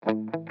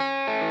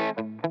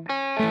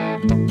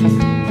It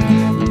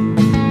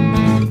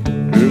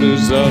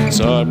is that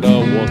time now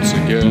once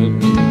again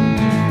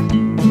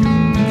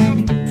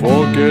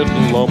for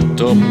getting lumped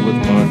up with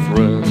my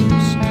friends.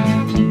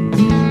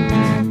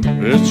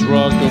 It's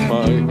Rocker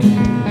Mike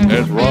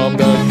and Rob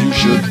that you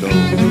should know,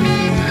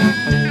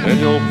 and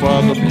you'll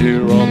find them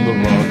here on The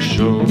Rock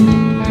Show.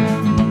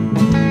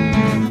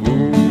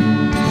 Ooh,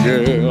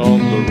 yeah, on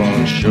The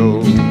Rock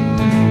Show.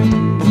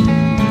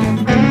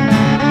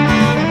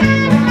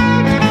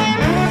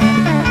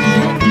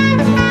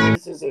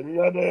 This is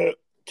another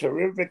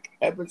terrific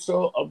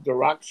episode of The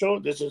Rock Show.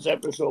 This is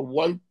episode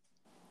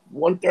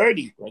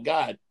 130, my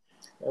God.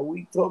 And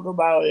we talk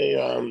about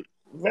a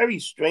very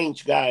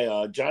strange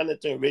guy,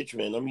 Jonathan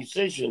Richman, a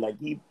musician. Like,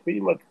 he pretty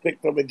much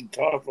picked up a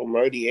guitar from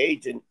an early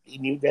age, and he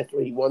knew that's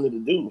what he wanted to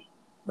do.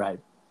 Right.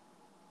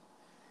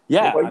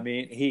 Yeah, I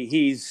mean,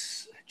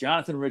 he's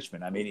Jonathan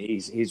Richman. I mean,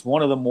 he's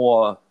one of the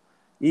more,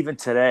 even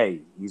today,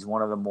 he's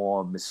one of the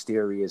more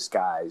mysterious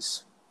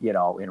guys, you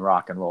know, in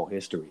rock and roll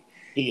history.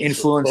 He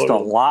influenced a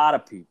lot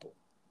of people.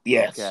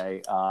 Yes.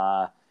 Okay.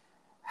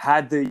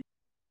 Had the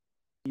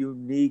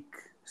unique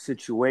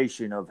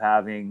situation of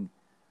having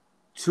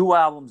two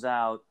albums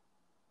out,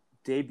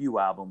 debut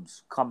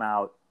albums come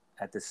out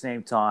at the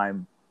same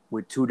time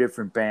with two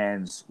different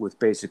bands with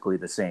basically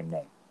the same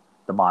name,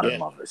 the Modern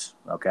Lovers.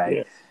 Okay.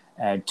 Yeah.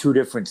 And two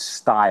different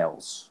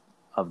styles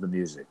of the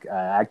music.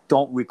 I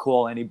don't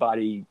recall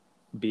anybody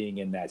being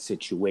in that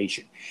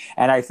situation.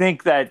 And I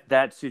think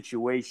that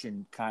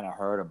situation kind of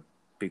hurt him,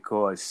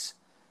 because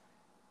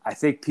I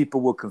think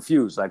people were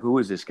confused. Like, who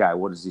is this guy?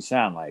 What does he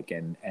sound like?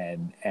 And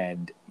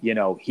you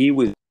know, he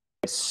was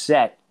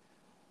set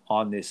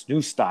on this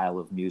new style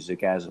of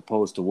music as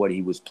opposed to what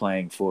he was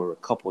playing for a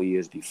couple of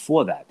years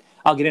before that.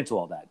 I'll get into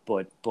all that,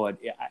 but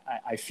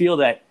I feel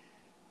that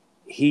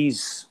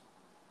he's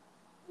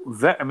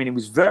he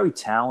was very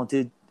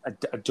talented.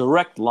 A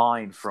direct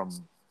line from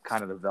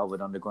kind of the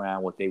Velvet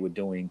Underground, what they were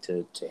doing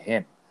to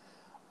him.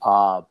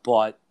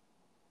 But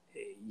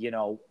you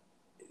know,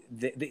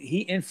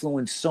 he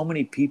influenced so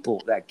many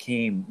people that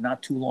came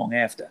not too long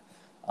after.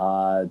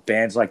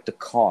 Bands like the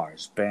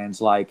Cars, bands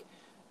like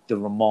the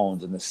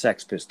Ramones and the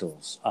Sex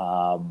Pistols.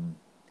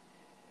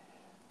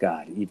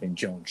 Even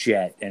Joan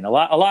Jett, and a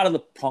lot of the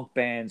punk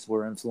bands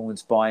were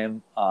influenced by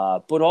him.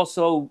 But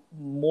also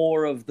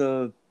more of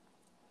the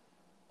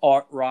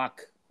art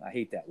rock. I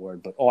hate that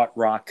word, but art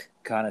rock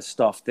kind of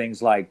stuff.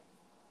 Things like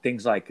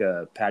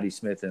Patti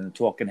Smith and the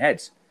Talking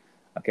Heads.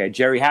 Okay,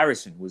 Jerry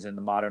Harrison was in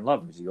the Modern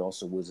Lovers. He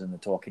also was in the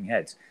Talking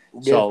Heads.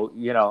 Yeah. So,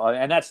 you know,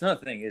 and that's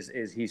another thing is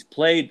he's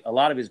played, a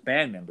lot of his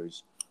band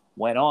members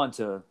went on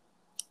to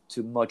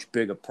much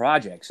bigger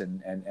projects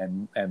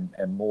and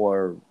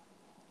more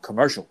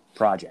commercial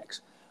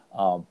projects.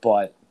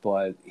 But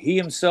he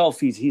himself,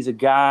 he's a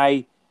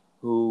guy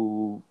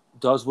who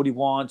does what he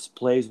wants,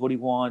 plays what he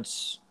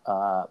wants,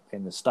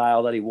 in the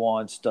style that he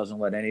wants, doesn't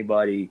let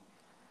anybody,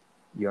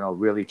 you know,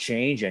 really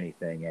change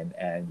anything.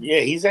 And yeah,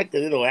 he's like a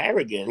little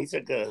arrogant. He's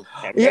like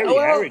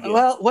arrogant.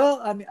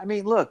 Well, I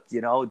mean, look,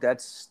 you know,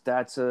 that's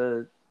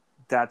a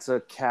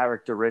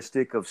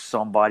characteristic of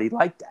somebody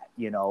like that.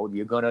 You know,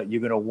 you're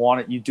gonna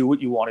want it. You do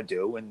what you want to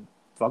do, and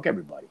fuck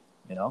everybody.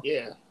 You know.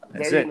 Yeah,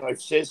 very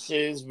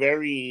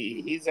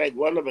narcissist. He's like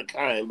one of a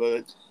kind,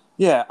 but.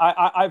 Yeah,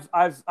 I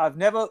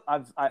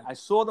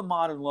saw the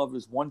Modern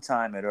Lovers one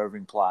time at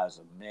Irving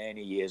Plaza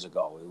many years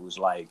ago. It was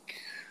like,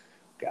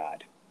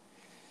 God,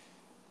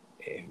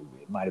 it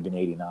might have been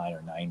 89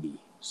 or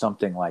 90,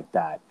 something like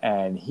that.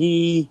 And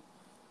he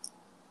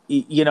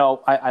you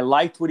know, I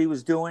liked what he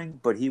was doing,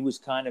 but he was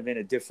kind of in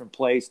a different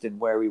place than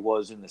where he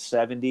was in the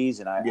 70s.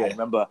 And I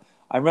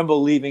remember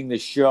leaving the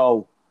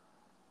show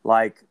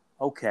like,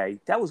 okay,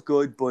 that was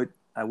good, but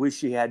I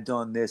wish he had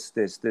done this,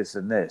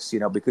 and this, you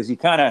know, because he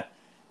kind of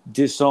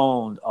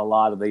disowned a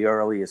lot of the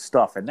earlier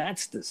stuff, and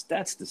that's the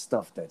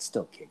stuff that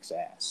still kicks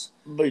ass.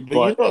 But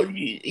you know,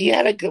 he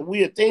had a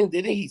weird thing,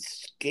 didn't he?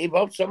 Gave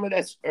up some of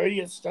that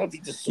earlier stuff. He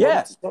just sold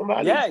it to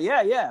somebody.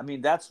 Yeah. I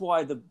mean, that's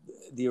why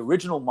the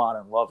original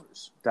Modern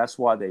Lovers, that's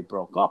why they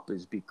broke up,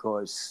 is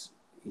because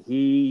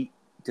he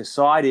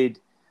decided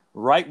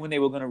right when they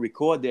were going to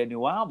record their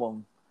new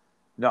album,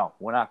 no,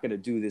 we're not going to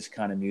do this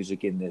kind of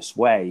music in this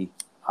way.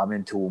 I'm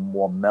into a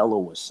more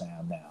mellower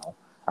sound now.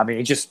 I mean,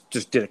 he just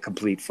did a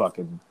complete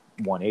fucking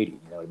 180. You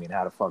know what I mean?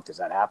 How the fuck does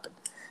that happen?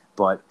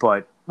 But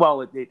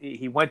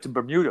he went to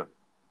Bermuda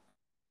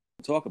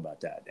to talk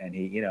about that, and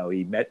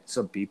he met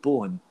some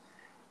people and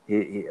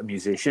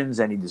musicians,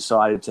 and he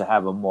decided to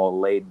have a more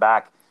laid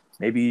back.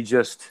 Maybe he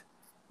just,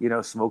 you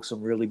know, smoked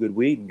some really good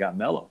weed and got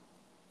mellow.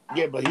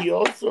 Yeah, but he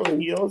also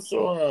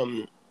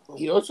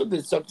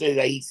did something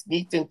that he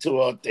sneaked into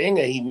a thing,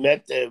 and he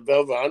met the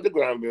Velvet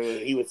Underground.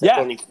 He was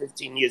only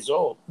 15 years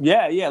old.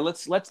 Yeah.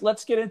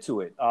 Let's get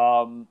into it.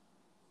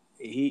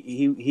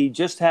 He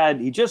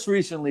just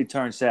recently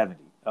turned 70.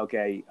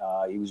 Okay,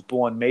 he was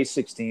born May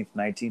 16th,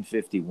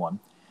 1951,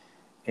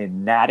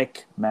 in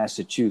Natick,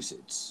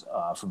 Massachusetts,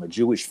 from a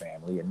Jewish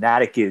family. And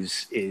Natick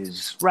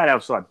is right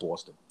outside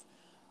Boston.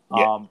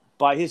 Yeah.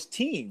 by his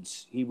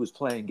teens, he was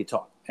playing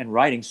guitar and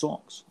writing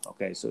songs.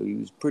 Okay, so he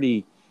was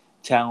pretty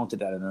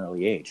talented at an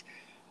early age.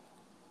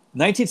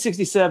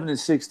 1967 and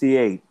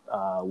 68,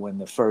 when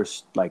the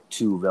first like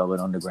two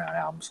Velvet Underground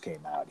albums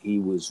came out, he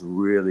was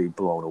really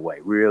blown away,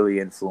 really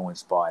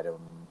influenced by them,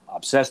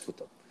 obsessed with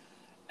them.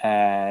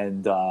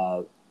 And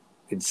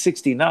in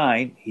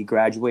 69, he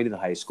graduated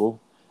high school,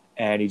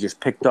 and he just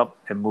picked up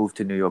and moved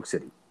to New York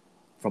City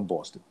from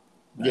Boston.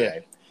 Yeah.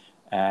 Right?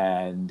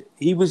 And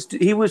he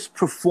was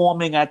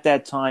performing at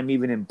that time,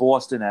 even in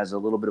Boston, as a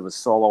little bit of a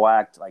solo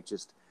act, like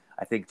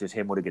I think just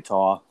him with a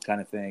guitar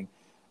kind of thing.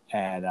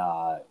 And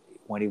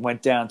when he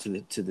went down to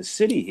the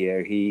city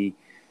here, he,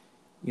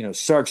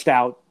 searched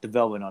out the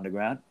Velvet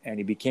Underground, and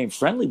he became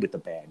friendly with the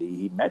band.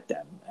 He met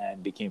them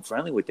and became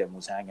friendly with them,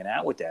 was hanging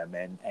out with them,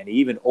 and he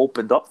even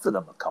opened up for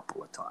them a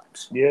couple of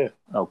times. Yeah.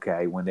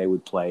 Okay, when they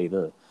would play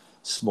the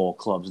small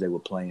clubs they were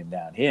playing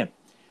down here.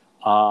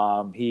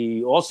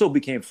 He also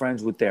became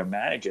friends with their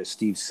manager,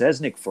 Steve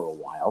Sesnick, for a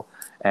while,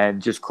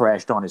 and just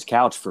crashed on his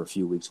couch for a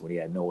few weeks when he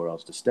had nowhere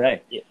else to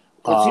stay. Yeah.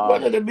 Because he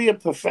wanted to be a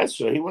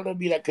professor. He wanted to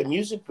be like a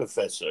music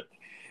professor.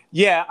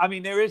 Yeah, I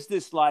mean, there is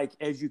this like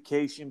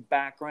education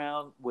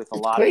background with a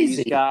lot crazy. of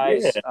these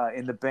guys Yeah.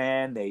 In the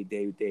band.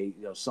 They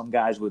some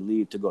guys would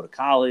leave to go to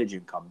college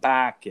and come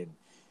back, and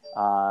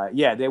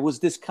there was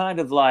this kind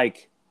of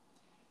like,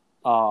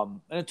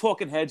 and the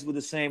Talking Heads were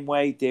the same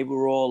way. They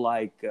were all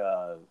like,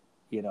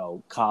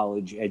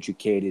 college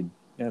educated,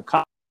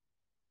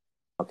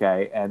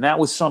 okay, and that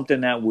was something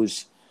that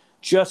was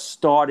just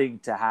starting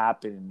to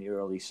happen in the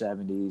early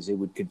 70s. It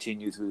would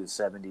continue through the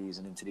 70s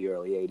and into the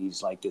early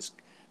 80s, like this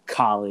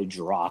college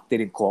rock. They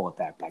didn't call it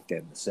that back then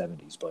in the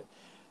 70s, but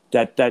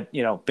that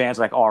bands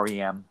like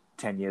REM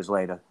 10 years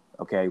later,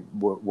 okay,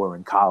 were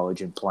in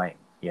college and playing,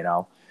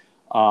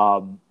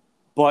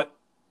 but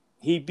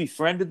he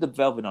befriended the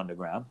Velvet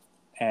Underground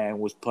and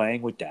was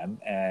playing with them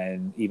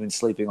and even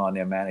sleeping on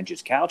their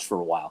manager's couch for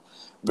a while.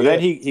 But then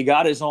he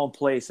got his own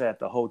place at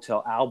the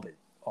Hotel Albert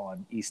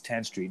on East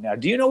 10th Street. Now,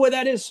 do you know where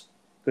that is?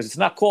 Because it's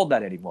not called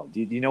that anymore.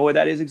 Do you know where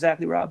that is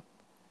exactly, Rob?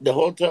 The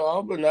Hotel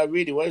Albert? Not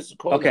really. What is it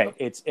called? Okay, now?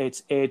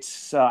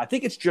 it's I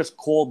think it's just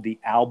called the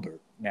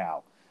Albert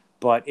now,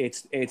 but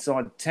it's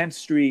on 10th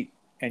Street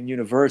and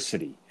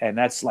University, and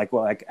that's like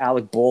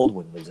Alec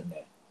Baldwin lives in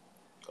there.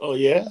 Oh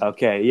yeah.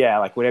 Okay, yeah,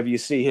 like whenever you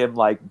see him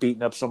like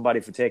beating up somebody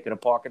for taking a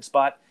parking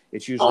spot,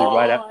 it's usually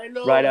right out. I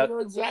know, right I out. know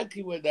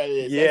exactly where that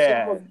is.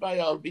 Yeah. That's almost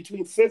by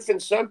between 5th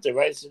and something,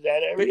 right? So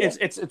that area.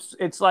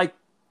 It's like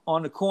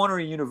on the corner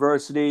of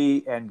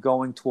University and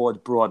going towards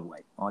Broadway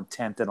on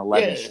 10th and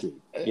 11th Street.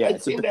 Yeah,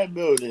 I've seen that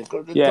building.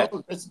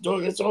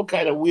 It's all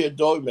kind of weird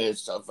doorman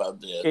stuff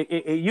out there.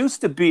 It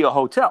used to be a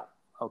hotel.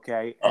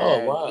 Okay.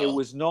 Oh wow! It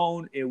was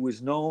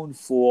known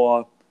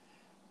for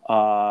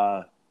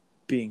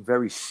being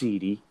very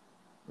seedy.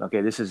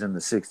 Okay, this is in the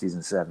 60s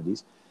and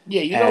 70s.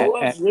 Yeah, you know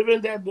who else lived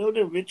in that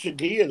building? Richard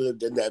Gere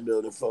lived in that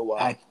building for a while.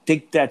 I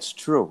think that's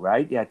true,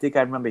 right? Yeah, I think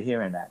I remember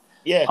hearing that.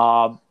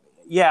 Yeah.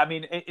 Yeah, I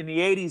mean, in the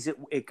 80s,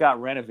 it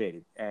got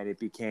renovated, and it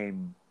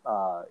became,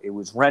 it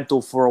was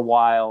rental for a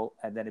while,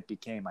 and then it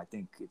became, I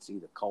think it's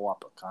either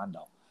co-op or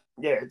condo.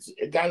 Yeah,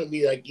 it got to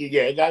be like,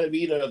 it got to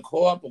be either a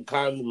co-op or a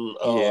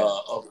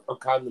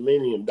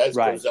condominium. That's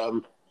because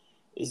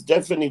it's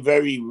definitely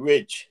very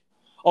rich.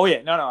 Oh,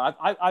 yeah, no,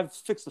 I've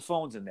fixed the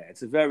phones in there.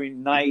 It's a very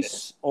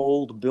nice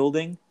old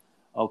building,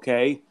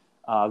 okay,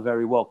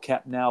 very well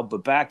kept now.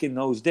 But back in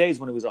those days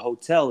when it was a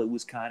hotel, it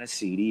was kind of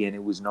seedy, and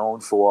it was known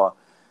for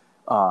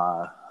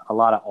a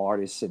lot of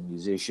artists and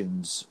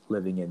musicians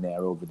living in there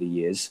over the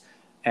years.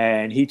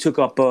 And he took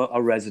up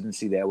a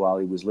residency there while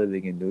he was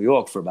living in New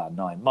York for about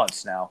 9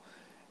 months. Now,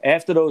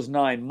 after those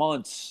 9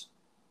 months,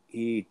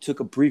 he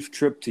took a brief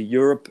trip to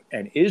Europe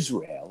and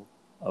Israel,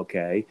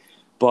 okay,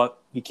 but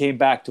he came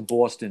back to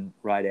Boston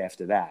right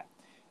after that.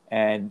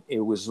 And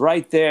it was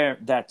right there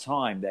that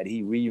time that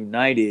he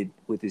reunited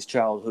with his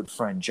childhood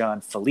friend,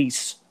 John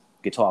Felice,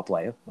 guitar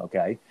player,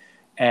 okay,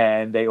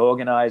 and they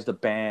organized a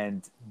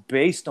band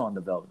based on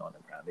the Velvet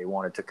Underground. They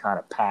wanted to kind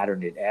of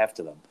pattern it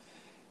after them.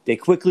 They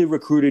quickly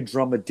recruited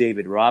drummer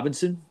David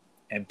Robinson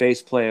and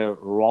bass player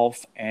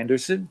Rolf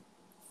Anderson,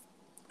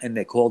 and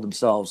they called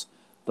themselves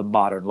the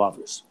Modern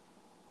Lovers.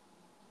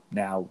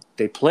 Now,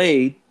 they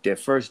played their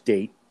first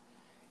date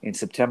in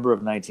September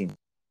of 19.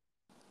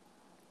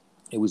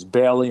 It was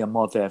barely a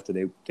month after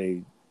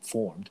they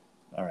formed.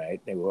 All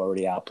right, they were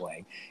already out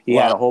playing. He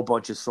had a whole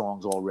bunch of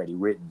songs already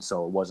written,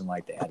 so it wasn't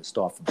like they had to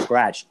start from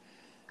scratch.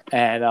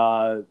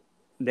 And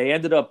they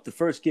ended up, the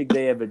first gig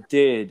they ever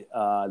did,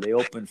 they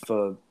opened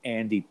for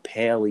Andy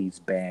Paley's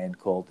band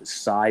called the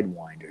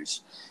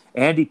Sidewinders.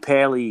 Andy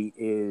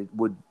Paley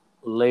would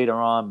later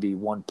on be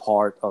one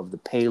part of the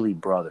Paley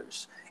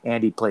brothers.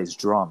 Andy plays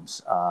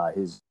drums. I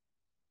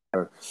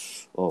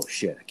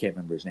can't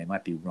remember his name. It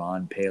might be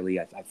Ron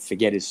Paley. I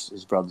forget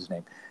his brother's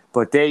name.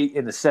 But they,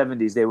 in the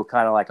 70s, they were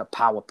kind of like a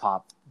power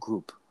pop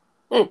group.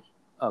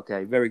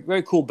 Okay, very,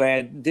 very cool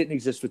band. Didn't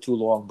exist for too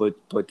long, but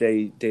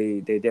they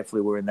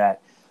definitely were in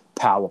that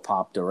power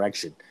pop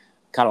direction.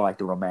 Kind of like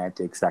the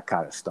Romantics, that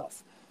kind of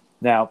stuff.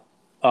 Now,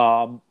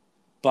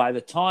 by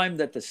the time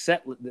that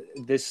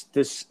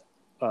this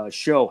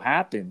show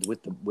happened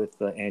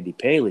with Andy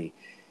Paley,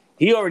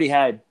 he already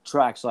had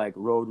tracks like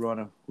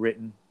Roadrunner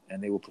written,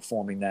 and they were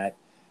performing that.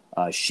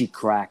 She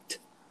Cracked,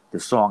 the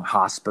song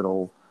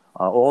Hospital,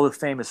 all the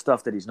famous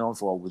stuff that he's known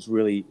for was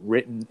really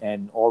written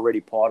and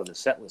already part of the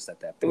set list at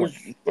that It point.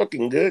 was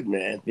fucking good,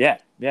 man. Yeah.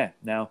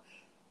 Now,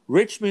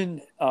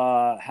 Richmond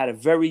had a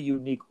very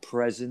unique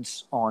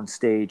presence on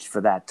stage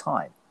for that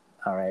time.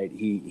 All right.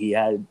 He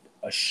had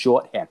a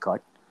short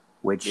haircut,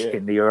 which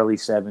in the early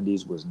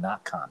 70s was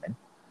not common.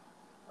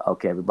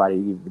 Okay,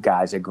 the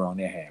guys had grown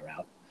their hair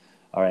out.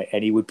 All right.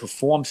 And he would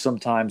perform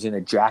sometimes in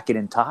a jacket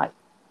and tie.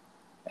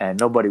 And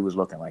nobody was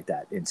looking like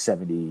that in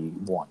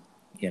 71,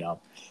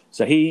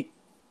 So he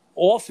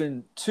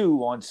often,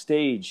 too, on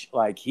stage,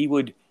 like he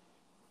would,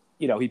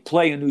 he'd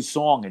play a new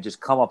song and just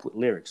come up with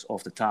lyrics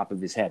off the top of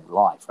his head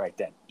live right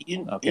then.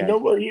 You know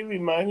what he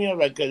reminded me of?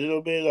 Like a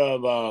little bit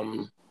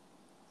of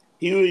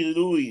Huey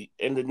Louie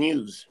in the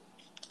News.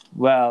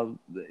 Well,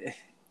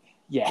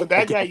 yeah. But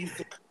that guy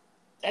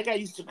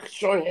used to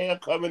short hair,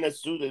 come in a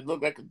suit and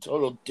look like a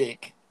total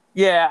dick.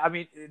 Yeah, I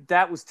mean,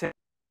 that was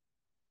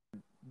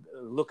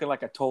looking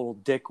like a total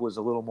dick was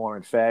a little more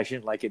in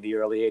fashion, like in the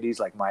early 80s,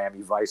 like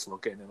Miami Vice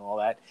looking and all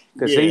that.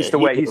 Because he used to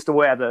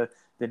wear the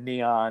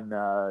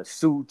neon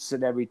suits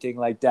and everything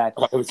like that.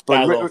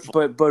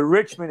 But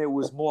Richmond, it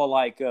was more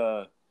like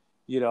a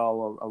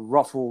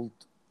ruffled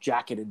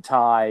jacket and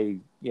tie.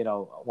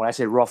 When I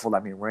say ruffled, I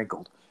mean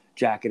wrinkled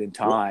jacket and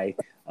tie.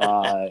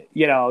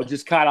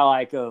 Just kind of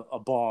like a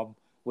bum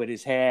with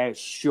his hair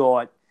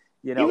short.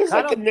 He was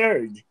like a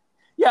nerd.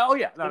 Yeah. Oh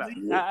yeah. No.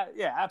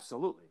 Yeah.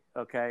 Absolutely.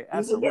 Okay.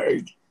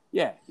 Absolutely.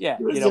 Yeah.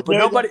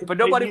 But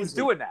nobody was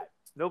doing that.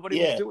 Nobody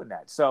was doing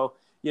that. So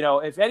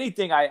if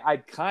anything,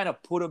 I'd kind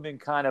of put him in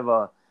kind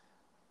of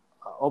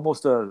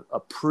almost a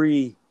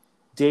pre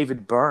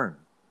David Byrne.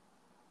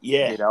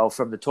 Yeah.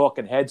 From the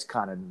Talking Heads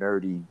kind of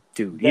nerdy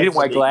dude. He didn't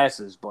wear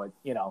glasses, but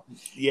Yeah,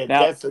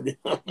 now, definitely.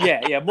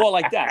 yeah, more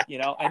like that.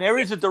 And there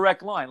is a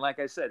direct line, like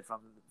I said,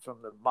 from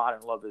the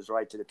Modern Lovers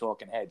right to the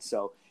Talking Heads.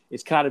 So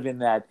it's kind of in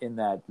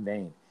that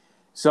vein.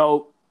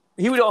 So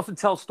he would often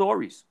tell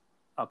stories,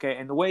 okay,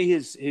 and the way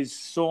his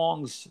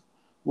songs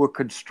were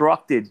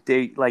constructed,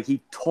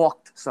 he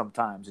talked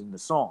sometimes in the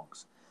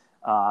songs.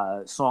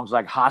 Songs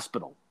like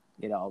Hospital,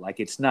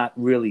 like it's not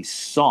really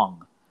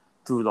sung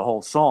through the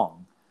whole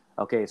song.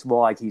 Okay, it's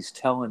more like he's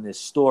telling this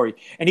story,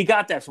 and he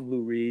got that from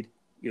Lou Reed.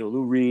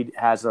 Lou Reed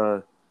had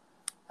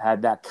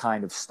that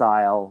kind of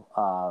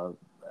style.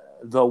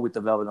 Though with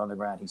the Velvet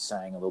Underground, he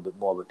sang a little bit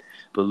more,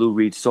 but Lou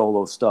Reed's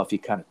solo stuff, he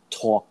kind of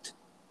talked,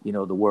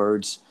 the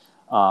words.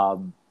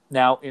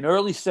 Now, in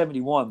early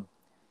 71,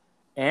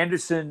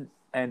 Anderson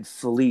and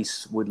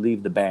Felice would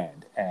leave the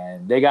band,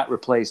 and they got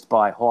replaced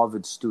by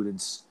Harvard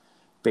students,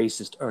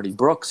 bassist Ernie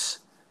Brooks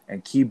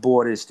and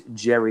keyboardist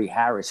Jerry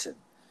Harrison.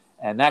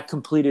 And that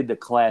completed the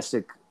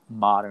classic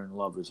Modern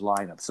Lovers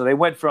lineup. So they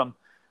went from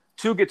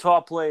 2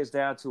 guitar players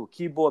down to a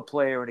keyboard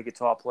player and a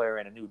guitar player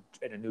and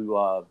a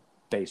new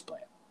bass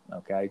player.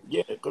 Okay.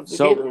 Yeah, because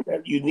they gave them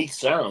that unique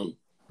sound.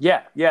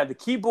 Yeah, the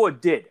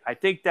keyboard did. I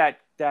think that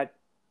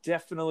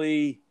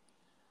definitely,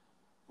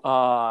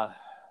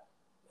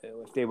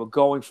 if they were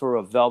going for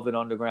a Velvet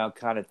Underground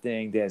kind of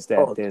thing, there's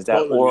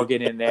that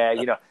organ in there.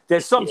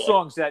 There's some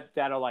songs that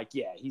are like,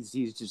 he's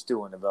just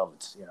doing the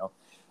Velvets.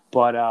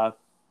 But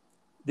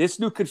this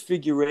new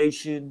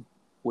configuration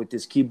with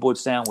this keyboard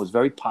sound was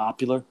very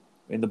popular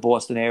in the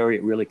Boston area.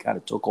 It really kind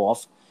of took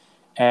off.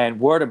 And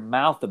word of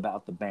mouth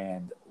about the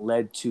band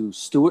led to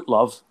Stuart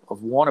Love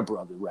of Warner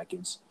Brothers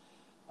Records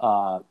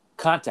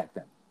contact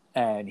them.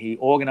 And he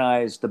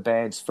organized the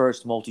band's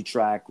first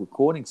multi-track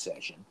recording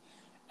session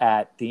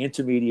at the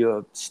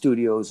Intermedia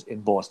Studios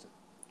in Boston.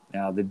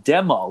 Now, the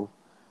demo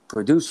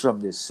produced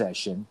from this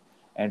session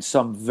and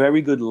some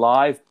very good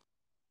live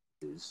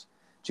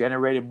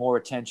generated more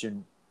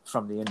attention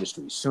from the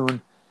industry.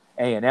 Soon,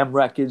 A&M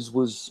Records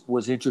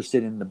was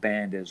interested in the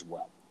band as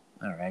well.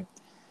 All right.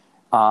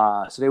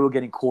 So they were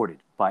getting courted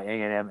by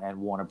A&M and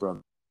Warner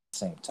Brothers at the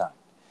same time.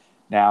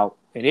 Now,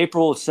 in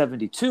April of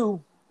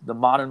 72, the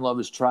Modern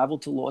Lovers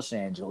traveled to Los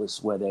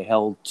Angeles, where they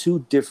held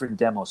 2 different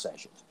demo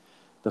sessions.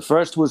 The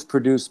first was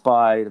produced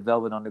by the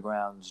Velvet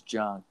Underground's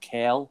John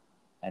Cale,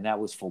 and that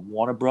was for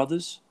Warner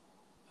Brothers.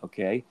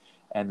 Okay.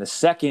 And the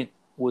second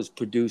was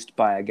produced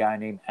by a guy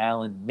named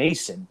Alan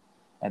Mason,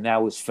 and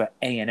that was for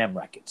A&M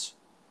Records.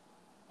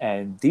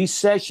 And these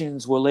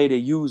sessions were later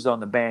used on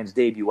the band's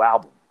debut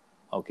album,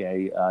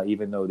 okay,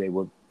 even though they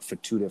were for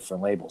 2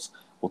 different labels.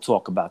 We'll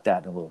talk about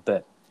that in a little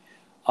bit.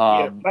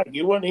 Mike,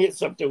 you want to hear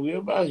something weird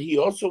about it? He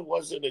also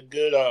wasn't a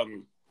good,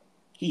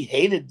 he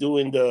hated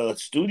doing the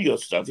studio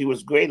stuff. He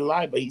was great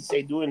live, but he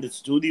said doing the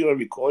studio and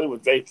recording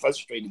was very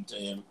frustrating to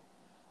him.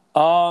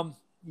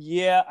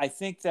 Yeah, I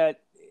think that,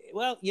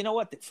 well, you know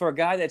what? For a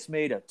guy that's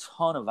made a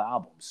ton of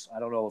albums, I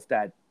don't know if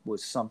that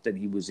was something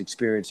he was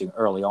experiencing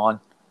early on,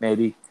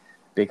 maybe.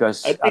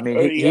 Because, I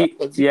mean, he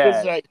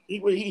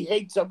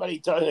hates somebody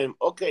telling him,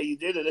 okay, you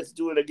did it, let's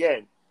do it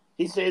again.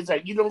 He says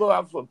like you don't go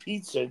out for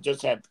pizza and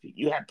just have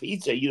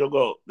pizza. You don't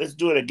go. Let's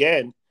do it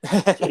again.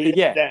 So he has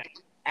Yeah. that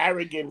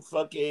arrogant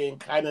fucking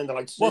kind of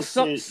like Well,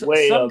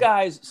 way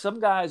of some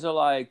guys are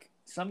like,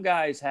 some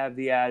guys have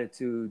the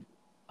attitude,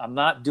 I'm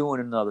not doing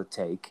another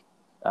take.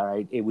 All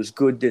right, it was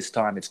good this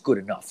time. It's good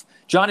enough.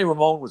 Johnny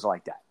Ramone was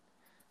like that.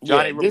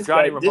 Johnny this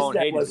Ramone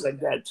guy hated was doing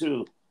like that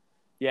too.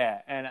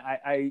 Yeah, and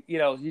I,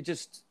 you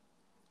just,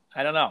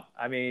 I don't know.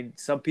 I mean,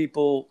 some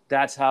people,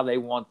 that's how they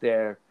want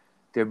their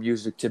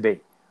music to be.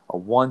 A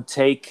one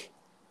take,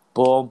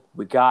 boom,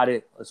 we got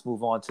it. Let's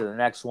move on to the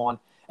next one.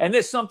 And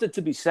there's something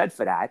to be said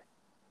for that.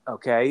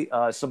 Okay,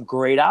 some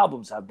great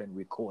albums have been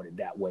recorded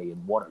that way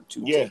in one or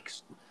two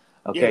takes.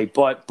 Okay,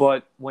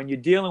 but when you're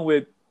dealing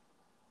with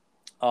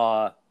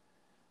a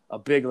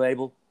big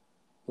label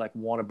like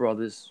Warner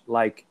Brothers,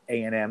 like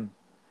A&M,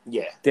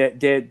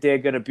 they're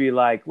going to be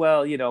like,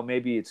 well,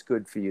 maybe it's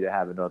good for you to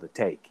have another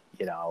take,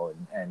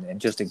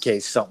 and just in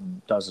case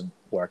something doesn't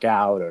work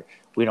out or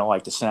we don't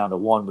like the sound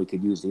of one, we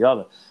could use the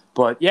other.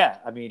 But yeah,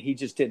 I mean, he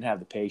just didn't have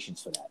the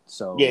patience for that.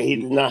 So he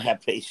did not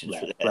have patience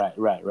for that.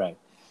 Right.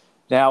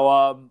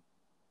 Now,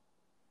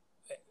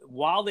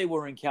 while they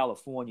were in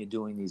California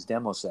doing these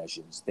demo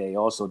sessions, they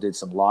also did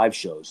some live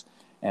shows.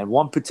 And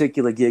one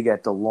particular gig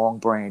at the Long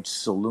Branch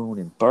Saloon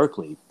in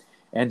Berkeley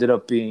ended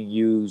up being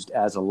used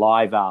as a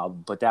live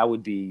album, but that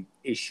would be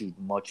issued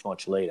much,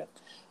 much later.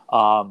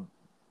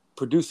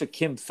 Producer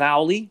Kim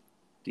Fowley,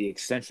 the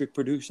eccentric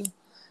producer,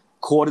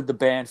 courted the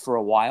band for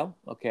a while.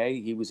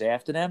 Okay, he was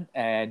after them,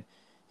 and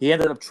he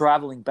ended up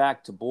traveling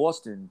back to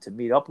Boston to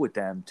meet up with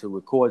them to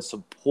record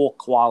some poor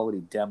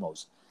quality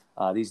demos.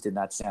 These did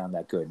not sound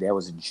that good. That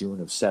was in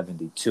June of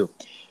 '72.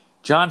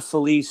 John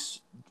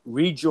Felice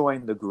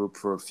rejoined the group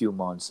for a few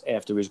months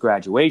after his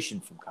graduation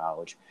from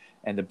college,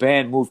 and the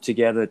band moved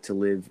together to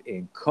live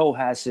in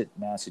Cohasset,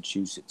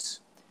 Massachusetts.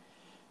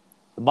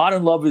 The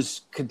Modern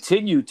Lovers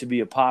continued to be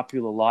a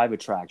popular live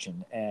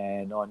attraction,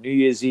 and on New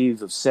Year's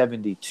Eve of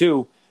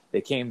 '72, they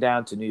came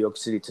down to New York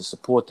City to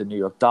support the New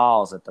York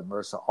Dolls at the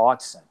Mercer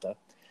Arts Center.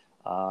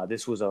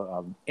 This was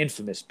an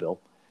infamous bill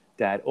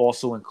that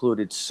also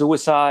included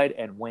Suicide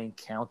and Wayne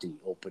County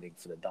opening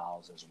for the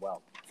Dolls as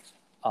well.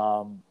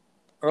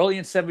 Early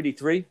in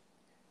 '73,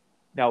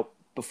 now,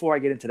 before I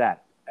get into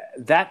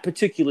that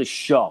particular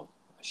show,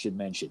 I should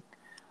mention,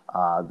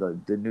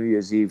 the New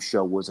Year's Eve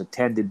show was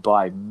attended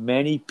by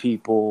many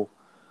people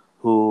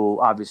who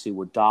obviously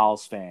were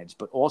Dolls fans,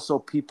 but also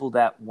people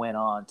that went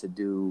on to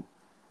do,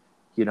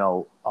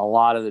 a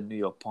lot of the New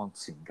York punk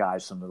scene.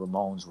 Guys from the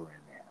Ramones were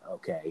in there,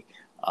 okay?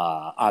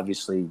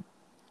 Obviously,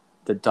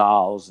 the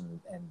Dolls and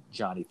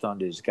Johnny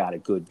Thunders got a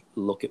good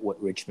look at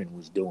what Richmond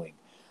was doing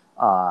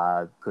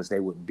because they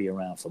wouldn't be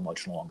around for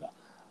much longer.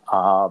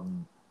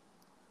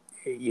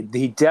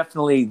 He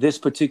definitely, this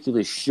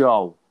particular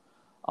show,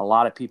 a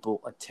lot of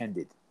people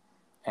attended,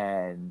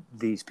 and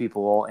these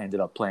people all ended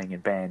up playing in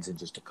bands in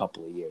just a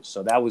couple of years.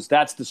 So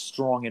that's the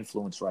strong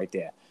influence right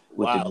there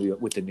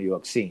with the New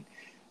York scene.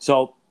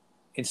 So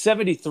in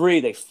 '73,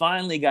 they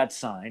finally got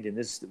signed, and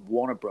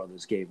Warner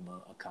Brothers gave them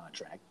a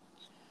contract.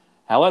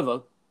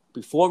 However,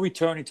 before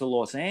returning to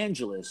Los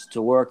Angeles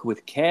to work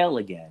with Cale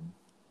again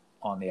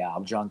on the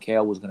album, John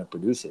Cale was going to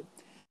produce it,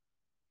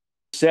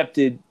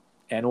 accepted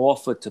an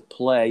offer to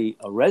play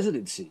a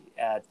residency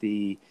at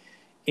the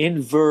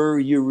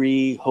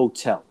Inverurie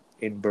Hotel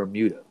in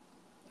Bermuda,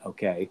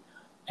 okay?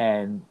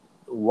 And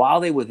while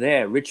they were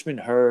there, Richmond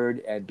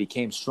heard and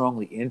became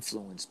strongly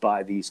influenced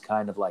by these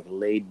kind of like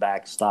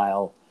laid-back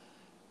style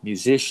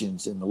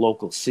musicians in the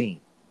local scene,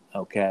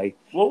 okay?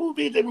 What would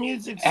be the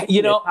music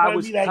scene? I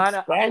was like kind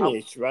of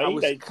Spanish,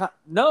 right?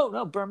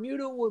 No,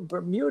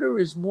 Bermuda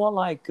is more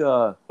like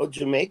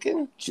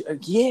Jamaican?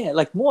 Yeah,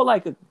 like more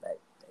like I'm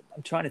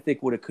trying to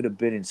think what it could have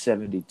been in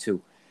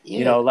 '72.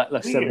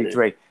 Like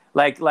 '73.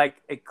 Like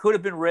it could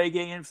have been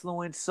reggae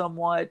influenced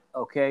somewhat,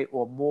 okay,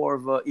 or more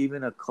of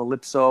even a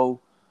calypso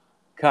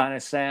kind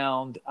of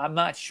sound. I'm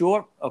not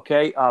sure,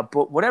 okay,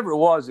 but whatever it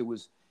was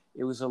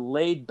a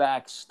laid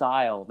back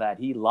style that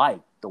he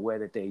liked, the way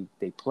that they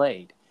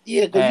played.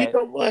 Yeah,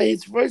 because what?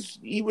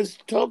 He was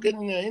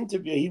talking in an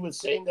interview. He was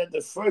saying that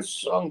the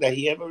first song that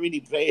he ever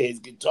really played his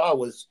guitar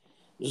was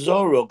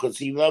Zorro, because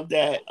he loved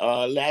that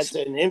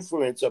Latin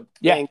influence of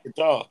playing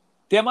guitar.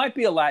 There might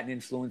be a Latin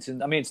influence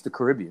it's the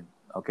Caribbean.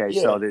 Okay,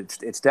 so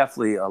it's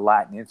definitely a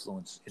Latin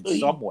influence in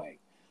some way.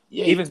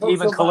 Yeah, even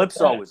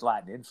calypso was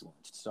Latin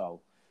influenced.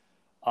 So,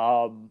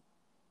 you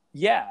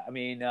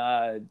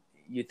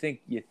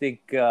think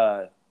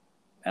I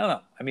don't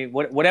know. I mean,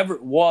 whatever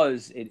it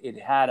was, it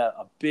had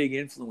a big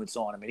influence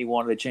on him, and he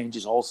wanted to change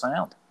his whole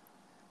sound.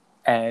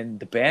 And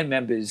the band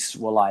members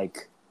were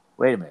like,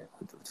 "Wait a minute,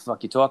 what the fuck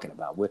are you talking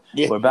about? We're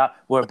about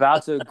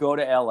to go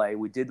to LA.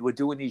 We're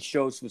doing these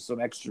shows for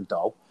some extra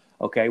dough.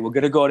 Okay, we're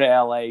gonna go to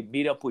LA,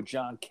 meet up with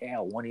John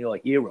Cale, one of your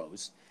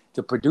heroes,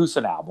 to produce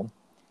an album.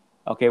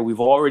 Okay, we've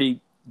already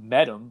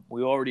met him.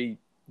 We already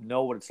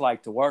know what it's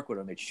like to work with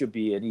him. It should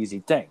be an easy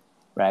thing,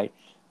 right?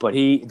 But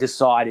he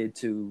decided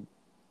to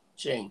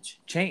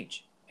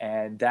change,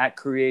 and that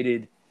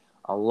created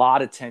a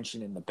lot of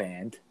tension in the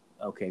band.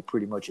 okay,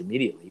 pretty much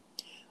immediately.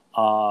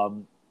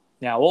 Now,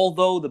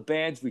 although the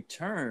band's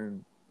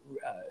return,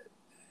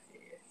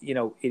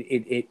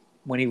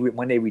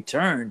 when they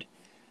returned,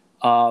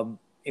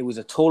 it was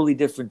a totally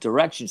different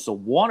direction. So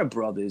Warner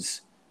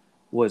Brothers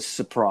was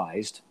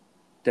surprised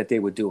that they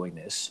were doing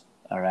this.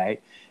 All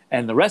right.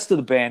 And the rest of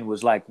the band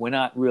was like, we're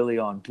not really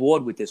on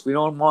board with this. We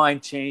don't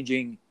mind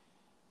changing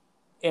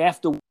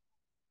after,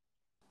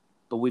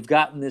 but we've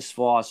gotten this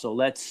far. So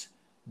let's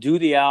do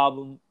the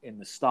album in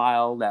the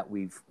style that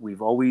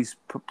we've always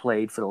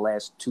played for the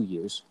last 2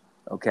 years.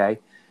 Okay.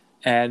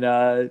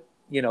 And,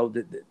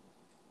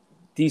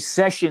 these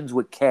sessions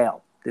with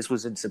Cale, this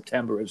was in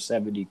September of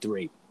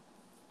 73,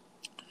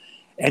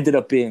 ended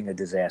up being a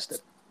disaster.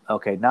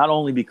 Okay. Not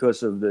only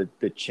because of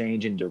the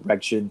change in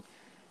direction,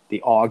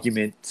 the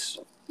arguments,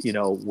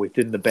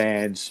 within the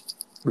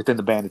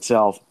band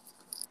itself.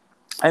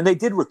 And they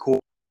did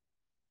record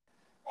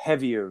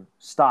heavier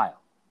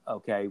style,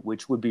 okay,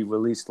 which would be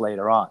released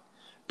later on.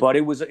 But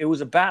it was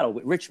a battle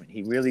with Richmond.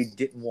 He really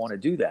didn't want to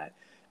do that.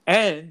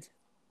 And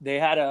they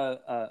had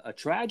a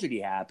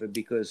tragedy happen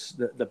because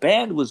the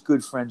band was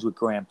good friends with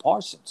Graham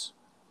Parsons.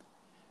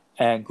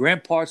 And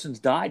Graham Parsons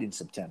died in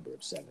September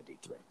of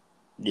 73.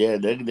 Yeah,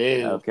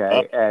 they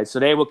okay. And so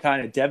they were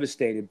kind of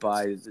devastated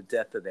by the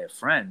death of their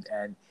friend.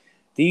 And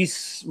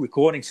these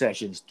recording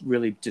sessions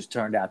really just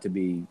turned out to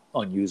be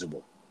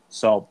unusable.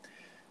 So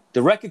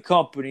the record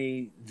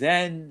company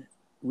then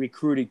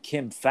recruited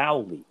Kim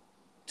Fowley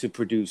to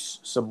produce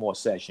some more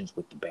sessions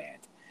with the band.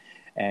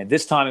 And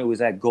this time it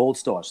was at Gold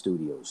Star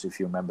Studios, if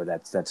you remember.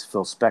 That's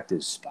Phil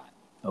Spector's spot,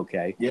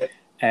 okay? Yeah.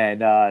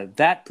 And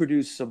that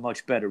produced some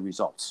much better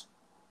results,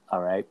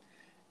 all right?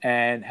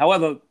 And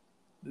however,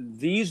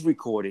 these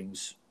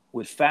recordings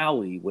with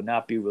Fowley would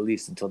not be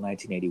released until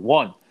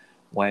 1981,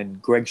 when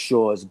Greg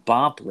Shaw's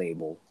Bomp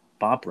label,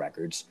 Bomp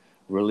Records,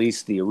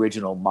 released the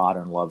original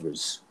Modern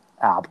Lovers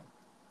album,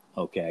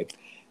 okay?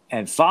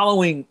 And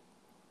following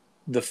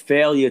the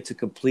failure to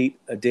complete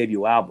a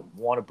debut album,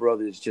 Warner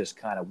Brothers just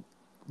kind of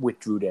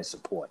withdrew their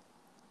support.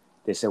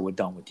 They said, we're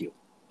done with you,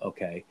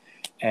 okay?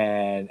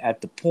 And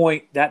at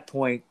that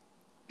point,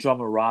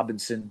 drummer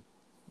Robinson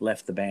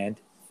left the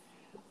band.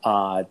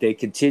 They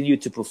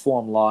continued to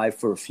perform live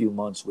for a few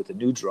months with a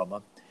new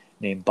drummer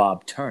named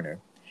Bob Turner.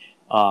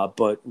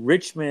 But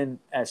Richmond,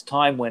 as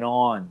time went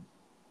on,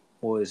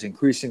 was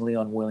increasingly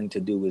unwilling to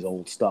do his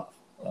old stuff,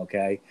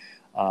 okay?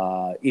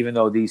 Even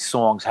though these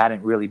songs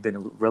hadn't really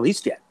been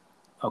released yet,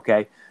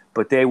 okay?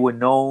 But they were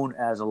known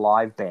as a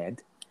live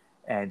band,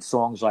 and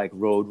songs like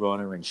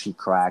Roadrunner and She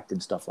Cracked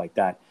and stuff like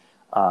that,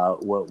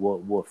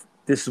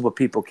 this is what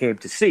people came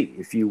to see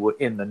if you were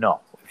in the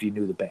know, if you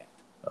knew the band,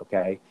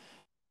 okay?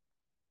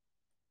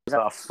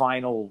 A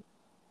final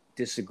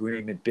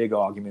disagreement, big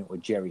argument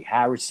with Jerry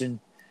Harrison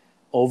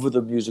over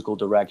the musical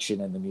direction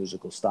and the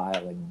musical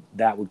style, and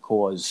that would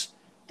cause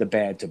the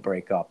band to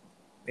break up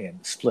and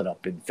split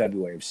up in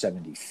February of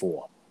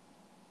 74.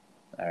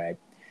 All right.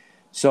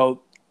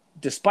 So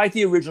despite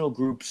the original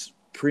group's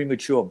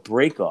premature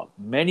breakup,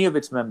 many of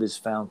its members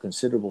found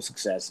considerable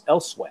success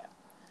elsewhere.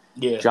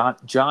 Yeah.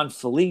 John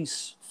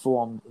Felice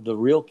formed the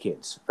Real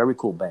Kids, very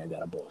cool band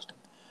out of Boston.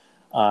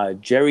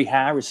 Jerry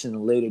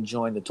Harrison later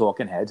joined the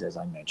Talking Heads, as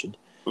I mentioned.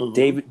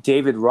 Mm-hmm.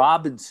 David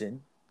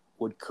Robinson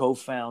would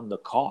co-found the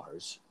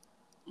Cars,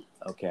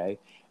 okay?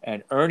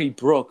 And Ernie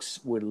Brooks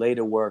would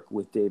later work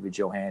with David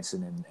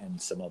Johansen and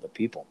some other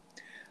people.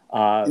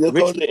 Look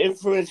at the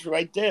influence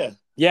right there.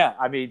 Yeah,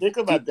 I mean, think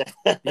about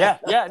that.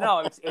 yeah,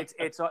 no,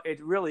 it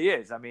really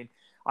is. I mean,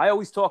 I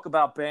always talk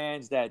about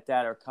bands that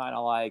are kind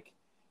of like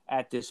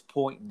at this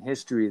point in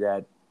history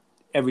that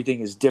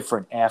everything is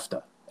different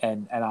after,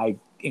 and I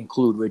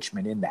include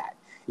Richmond in that,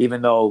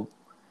 even though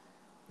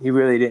he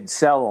really didn't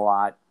sell a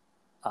lot.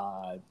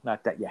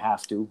 Not that you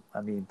have to.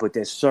 I mean, but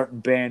there's certain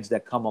bands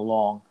that come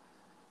along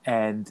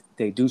and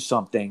they do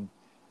something,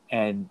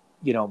 and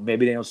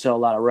maybe they don't sell a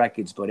lot of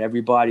records, but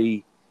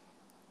everybody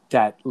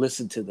that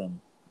listened to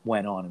them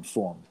went on and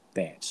formed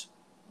bands.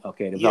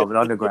 Okay, the Velvet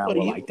Underground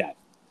were like that.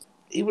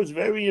 He was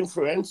very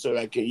influential,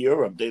 like in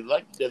Europe. They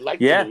liked him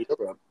in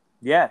Europe.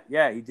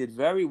 Yeah, he did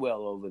very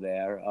well over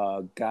there.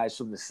 Guys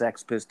from the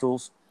Sex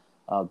Pistols,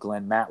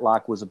 Glenn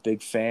Matlock was a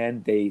big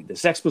fan. The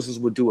Sex Pistols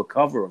would do a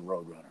cover of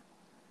Roadrunner.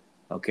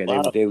 Okay,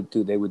 wow. they would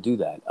do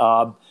that.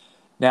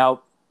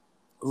 Now,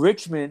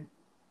 Richmond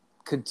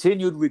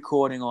continued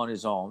recording on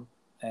his own,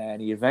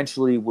 and he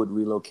eventually would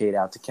relocate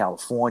out to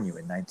California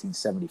in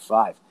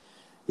 1975.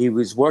 He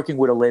was working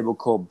with a label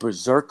called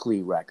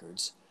Berserkly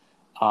Records.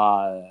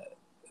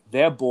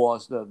 Their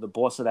boss, the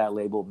boss of that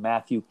label,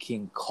 Matthew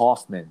King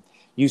Kaufman,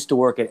 used to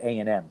work at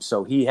A&M.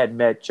 So he had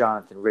met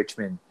Jonathan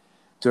Richmond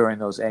during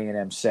those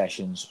A&M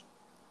sessions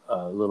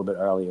a little bit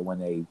earlier when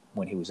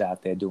he was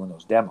out there doing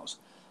those demos.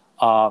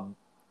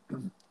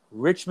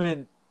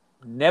 Richmond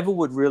never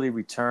would really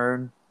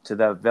return to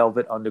the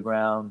Velvet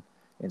Underground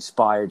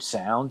inspired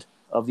sound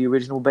of the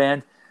original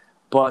band,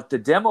 but the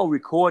demo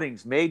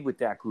recordings made with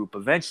that group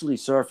eventually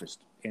surfaced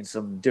in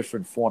some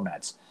different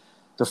formats.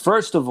 The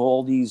first of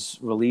all these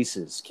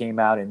releases came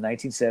out in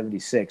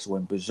 1976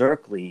 when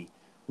Berserkly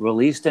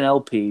released an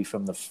LP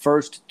from the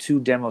first 2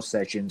 demo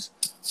sessions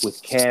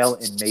with Cale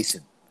and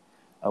Mason.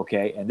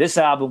 Okay, and this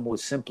album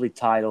was simply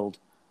titled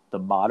 "The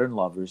Modern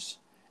Lovers"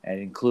 and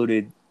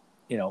included,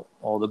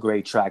 all the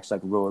great tracks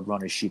like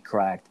 "Roadrunner," "She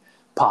Cracked,"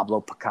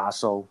 Pablo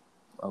Picasso.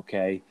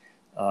 Okay,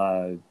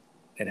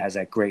 it has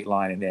that great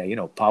line in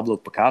there. Pablo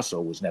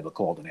Picasso was never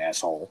called an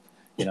asshole.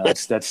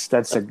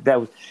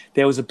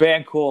 There was a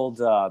band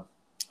called I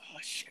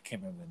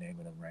can't remember the name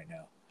of them right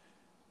now.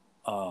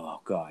 Oh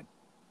God,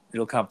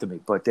 it'll come to me.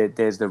 But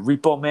there's the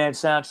Repo Man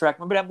soundtrack.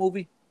 Remember that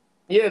movie?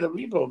 Yeah, the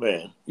Repo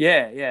Man.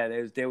 Yeah.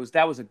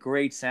 That was a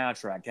great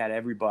soundtrack. It had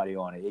everybody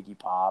on it, Iggy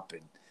Pop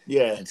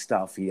and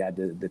stuff. He had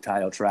the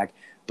title track.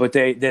 But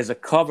there's a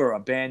cover, a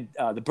band,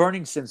 the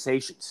Burning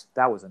Sensations.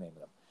 That was the name of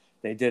them.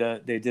 They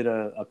did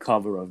a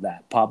cover of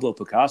that. Pablo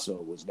Picasso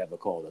was never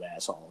called an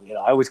asshole.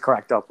 I always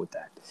cracked up with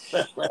that.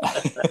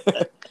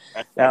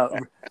 Now,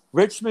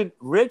 Richmond,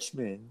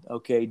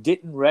 okay,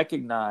 didn't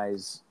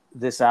recognize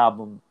this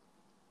album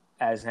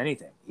as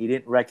anything. He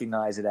didn't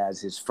recognize it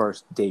as his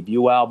first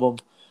debut album.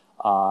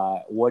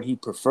 What he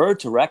preferred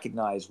to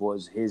recognize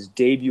was his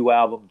debut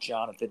album,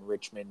 Jonathan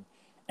Richman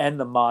and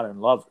the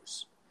Modern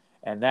Lovers.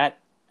 And that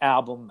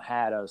album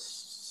had a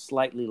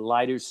slightly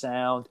lighter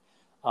sound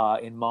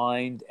in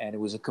mind, and it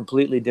was a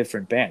completely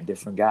different band,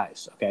 different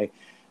guys, okay?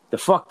 The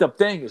fucked up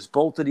thing is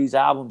both of these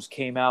albums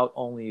came out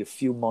only a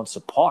few months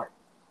apart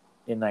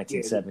in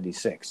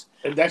 1976.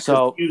 And that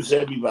confused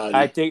everybody.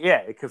 I think,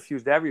 it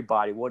confused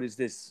everybody. What is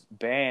this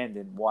band,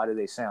 and why do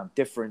they sound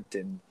different,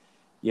 and,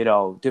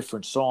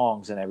 different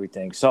songs and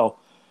everything? So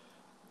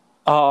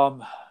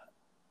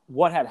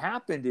what had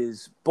happened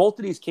is both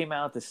of these came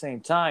out at the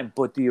same time,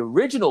 but the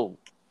original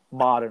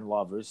Modern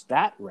Lovers,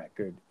 that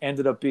record,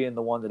 ended up being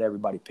the one that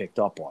everybody picked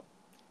up on.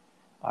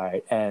 All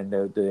right, and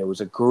there was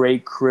a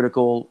great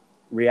critical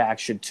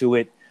reaction to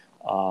it.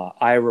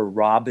 Ira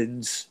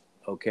Robbins,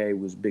 okay,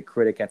 was a big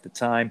critic at the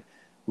time,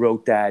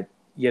 wrote that,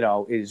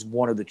 is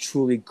one of the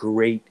truly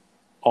great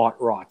art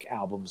rock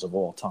albums of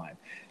all time.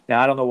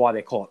 Now, I don't know why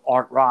they call it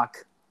art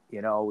rock,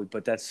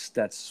 but that's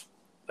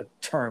a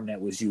term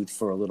that was used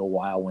for a little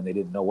while when they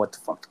didn't know what the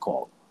fuck to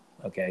call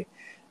it, okay?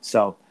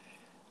 So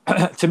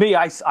to me,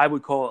 I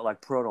would call it like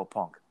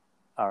proto-punk,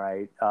 all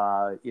right?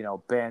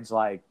 Bands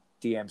like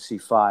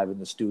DMC5 and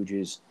the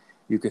Stooges,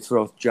 you could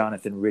throw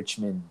Jonathan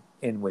Richman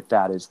in with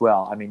that as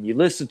well. I mean, you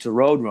listen to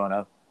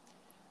Roadrunner,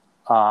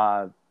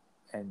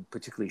 and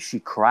particularly She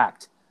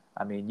Cracked.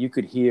 I mean, you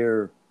could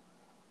hear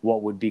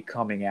what would be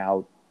coming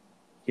out,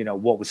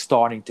 what was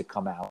starting to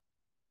come out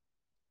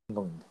in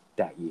England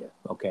that year,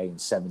 okay, in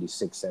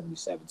 76,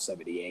 77,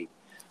 78.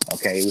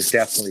 Okay, it was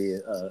definitely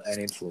an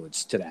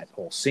influence to that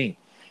whole scene.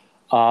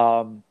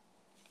 In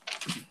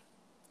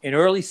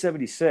early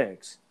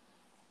 76,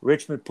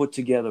 Richmond put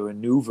together a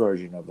new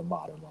version of the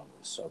Modern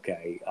Lovers,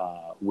 okay,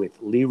 with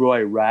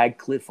Leroy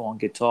Radcliffe on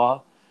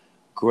guitar,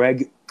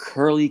 Greg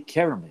Curly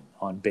Kerriman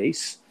on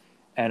bass,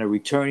 and a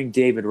returning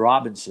David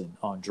Robinson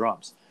on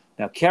drums.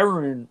 Now,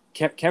 Kerrinan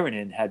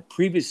had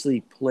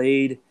previously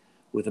played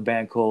with a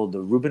band called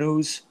the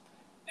Rubinoos,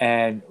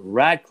 and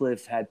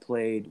Radcliffe had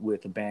played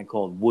with a band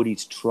called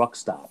Woody's Truck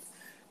Stop.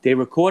 They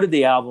recorded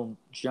the album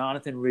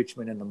Jonathan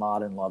Richman and the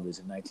Modern Lovers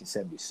in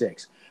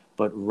 1976,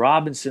 but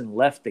Robinson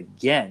left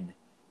again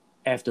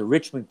after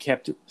Richmond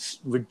kept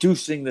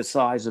reducing the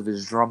size of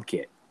his drum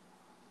kit.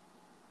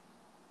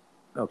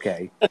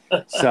 Okay,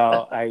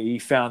 so he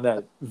found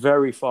that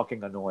very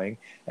fucking annoying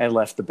and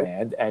left the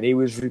band, and he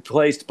was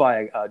replaced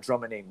by a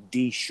drummer named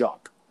D.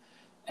 Sharp.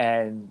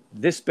 And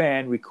this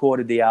band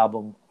recorded the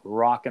album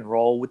Rock and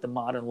Roll with the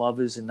Modern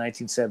Lovers in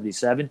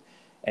 1977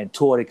 and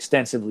toured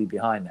extensively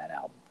behind that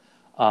album.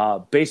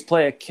 Bass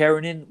player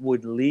Kerrinan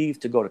would leave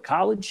to go to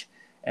college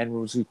and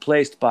was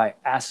replaced by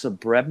Asa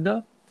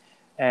Brebner.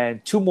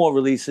 And 2 more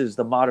releases,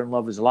 The Modern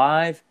Lovers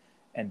Live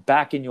and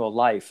Back in Your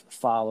Life,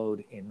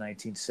 followed in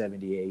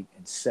 1978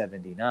 and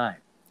 79.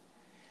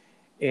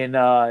 In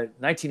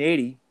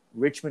 1980,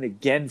 Richmond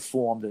again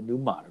formed a new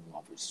Modern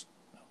Lovers,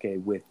 okay,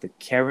 with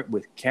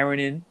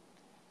Kerrinan,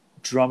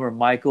 drummer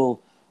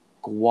Michael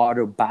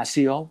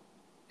Guardabasio,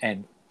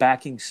 and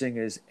backing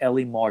singers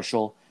Ellie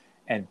Marshall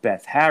and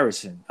Beth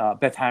Harrington.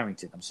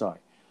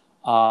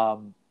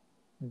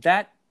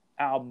 That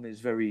album is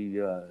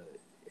very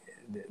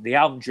the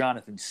album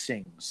Jonathan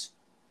Sings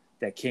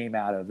that came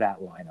out of that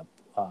lineup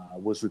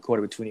was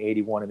recorded between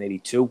 81 and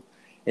 82.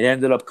 It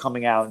ended up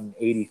coming out in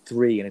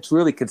 83, and it's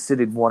really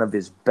considered one of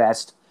his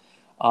best.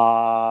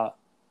 I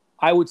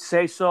would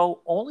say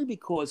so only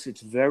because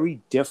it's very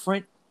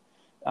different.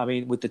 I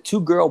mean, with the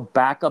 2 girl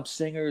backup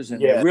singers,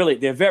 and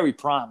they're very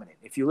prominent.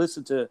 If you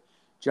listen to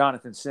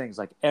Jonathan Sings,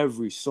 like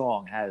every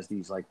song has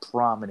these like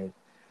prominent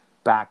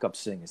backup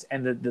singers,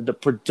 and the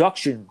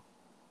production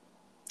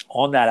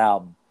on that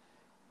album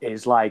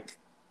is like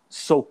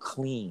so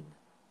clean.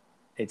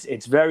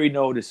 It's very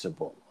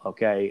noticeable.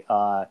 Okay,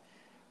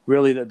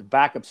 really the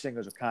backup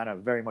singers are kind of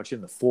very much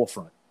in the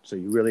forefront, so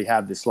you really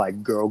have this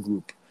like girl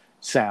group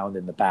sound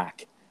in the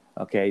back.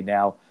 Okay,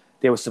 now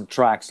there were some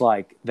tracks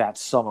like That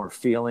Summer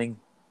Feeling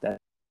that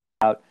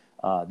out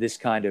this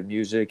kind of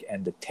music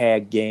and the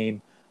tag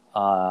game.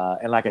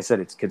 And like I said,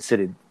 it's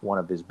considered one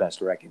of his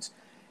best records.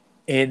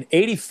 In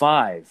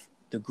 '85,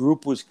 the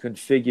group was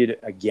reconfigured,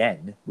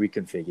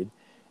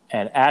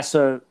 and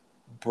Asa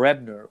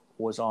Brebner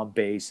was on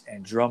bass,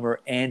 and drummer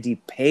Andy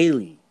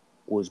Paley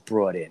was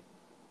brought in.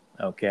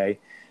 Okay.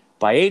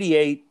 By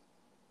 '88,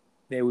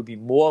 there would be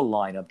more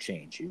lineup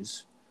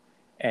changes,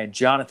 and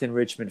Jonathan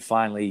Richman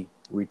finally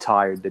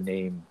retired the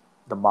name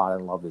The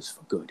Modern Lovers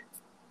for good.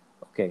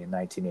 Okay, in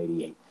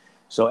 1988.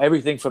 So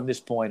everything from this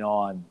point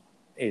on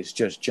is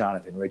just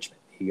Jonathan Richman.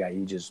 He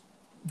just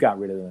got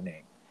rid of the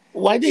name.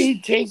 Why did he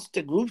change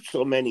the group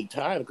so many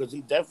times? Because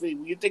he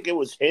definitely, you think it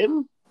was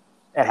him?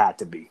 It had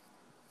to be.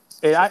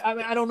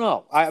 I don't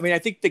know. I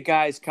think the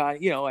guy's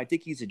kind of, I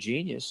think he's a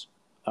genius.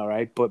 All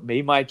right. But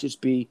he might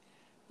just be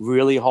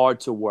really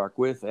hard to work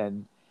with.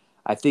 And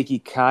I think he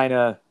kind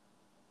of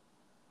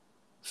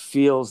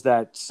feels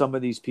that some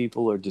of these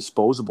people are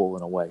disposable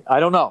in a way. I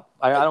don't know.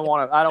 I don't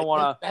want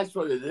to. That's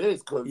what it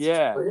is. Cause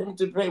yeah. For him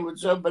to play with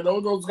some, but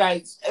all those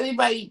guys,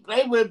 anybody he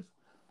played with,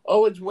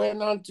 always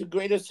went on to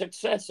greater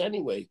success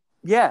anyway.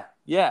 Yeah.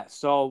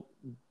 So,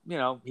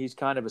 he's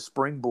kind of a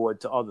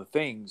springboard to other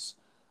things.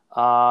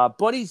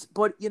 But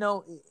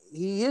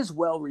he is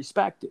well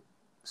respected.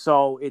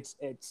 So it's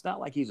not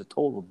like he's a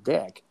total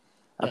dick.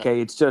 Okay.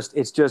 Yeah. It's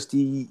just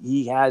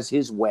he has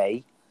his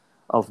way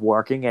of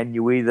working, and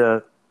you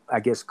either, I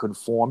guess,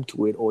 conform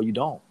to it or you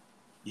don't.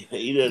 Yeah,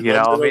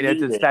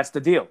 that's the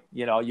deal.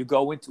 You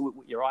go into it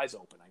with your eyes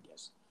open, I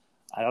guess.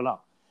 I don't know.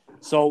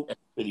 So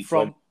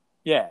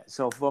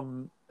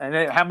and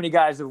then how many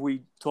guys have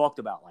we talked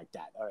about like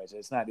that? All right, so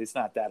it's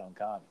not that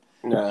uncommon.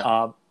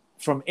 No.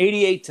 From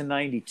 '88 to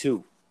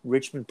 '92,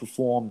 Richman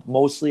performed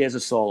mostly as a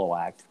solo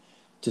act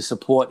to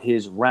support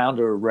his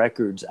Rounder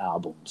Records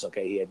albums.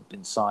 Okay, he had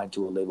been signed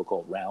to a label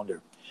called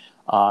Rounder.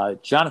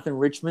 Jonathan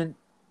Richman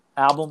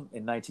album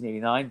in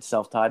 1989,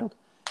 self-titled.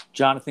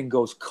 Jonathan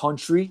Goes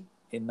Country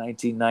in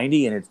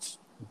 1990, and it's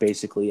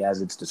basically as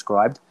it's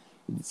described.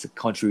 It's a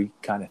country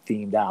kind of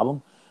themed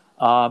album.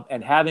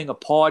 And Having a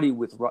Party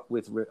with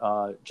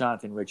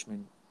Jonathan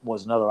Richman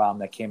was another album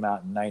that came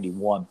out in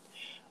 '91.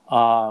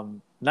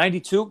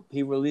 '92,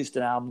 he released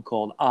an album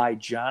called I,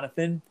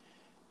 Jonathan.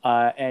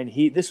 And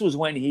this was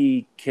when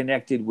he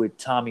connected with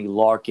Tommy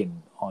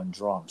Larkin on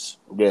drums.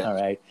 Yeah. All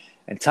right.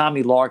 And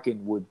Tommy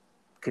Larkin would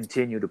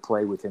continue to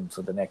play with him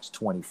for the next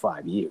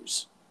 25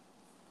 years.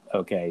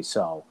 Okay.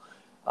 So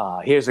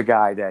here's a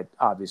guy that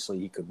obviously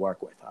he could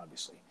work with,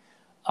 obviously.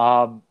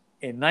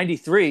 In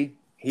 '93,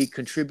 he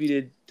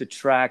contributed the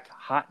track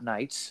Hot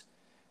Nights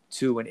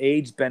to an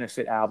AIDS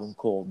benefit album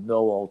called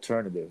No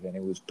Alternative, and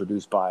it was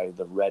produced by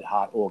the Red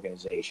Hot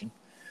organization.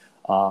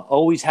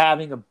 Always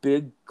having a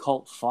big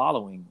cult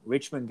following,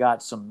 Richman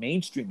got some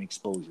mainstream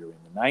exposure in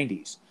the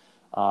 '90s.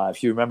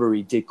 If you remember,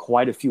 he did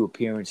quite a few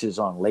appearances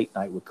on Late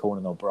Night with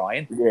Conan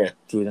O'Brien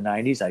through the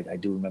 '90s. I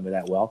do remember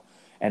that well,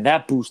 and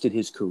that boosted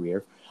his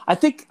career. I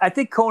think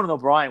Conan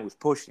O'Brien was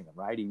pushing him,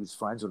 right? He was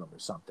friends with him or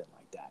something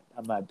like that.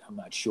 I'm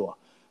not sure,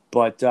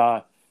 but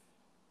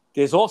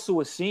there's also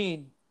a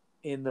scene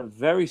in the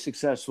very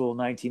successful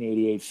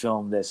 1988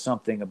 film There's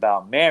Something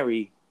About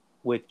Mary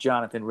with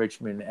Jonathan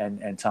Richman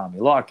and Tommy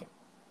Larkin.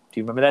 Do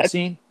you remember that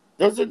scene?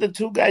 Those are the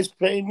two guys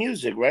playing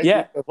music, right?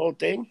 Yeah. The whole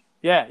thing?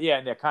 Yeah,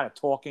 and they're kind of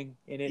talking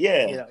in it.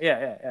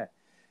 Yeah.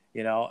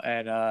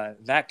 And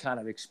that kind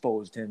of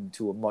exposed him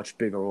to a much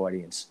bigger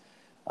audience.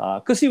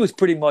 Because he was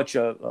pretty much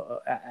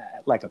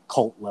like a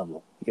cult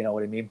level, you know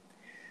what I mean?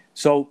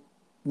 So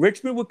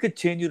Richman would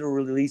continue to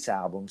release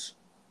albums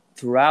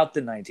throughout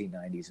the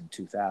 1990s and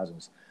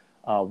 2000s.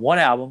 One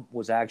album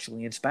was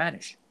actually in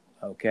Spanish,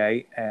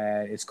 okay?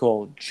 And it's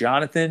called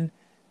Jonathan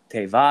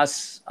Te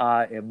Vas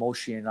a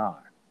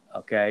Emocionar,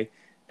 okay?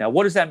 Now,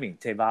 what does that mean?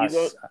 Te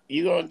vas...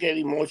 You're going to get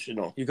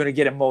emotional. You're going to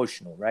get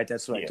emotional, right?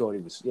 That's what I thought he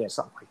was... Yeah,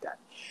 something like that.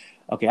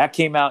 Okay, that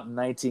came out in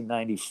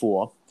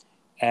 1994,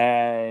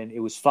 and it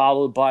was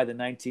followed by the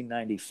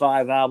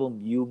 1995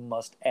 album You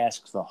Must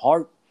Ask the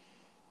Heart,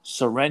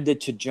 Surrender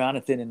to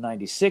Jonathan in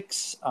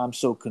 '96, I'm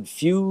So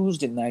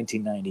Confused in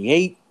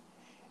 1998,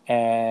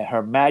 and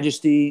Her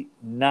Majesty,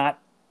 Not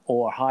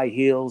or High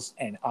Heels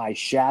and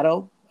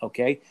Eyeshadow,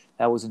 okay?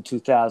 That was in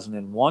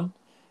 2001,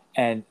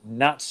 and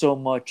Not So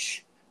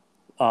Much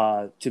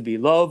to Be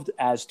Loved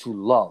as to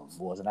Love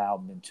was an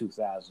album in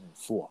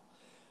 2004.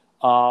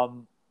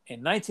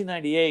 In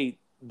 1998,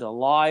 the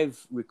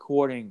live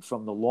recording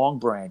from the Long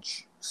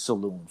Branch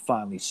Saloon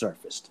finally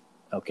surfaced,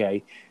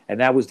 okay? And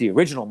that was the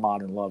original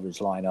Modern Lovers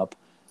lineup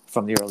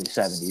from the early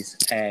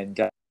 70s.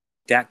 And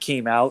that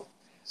came out.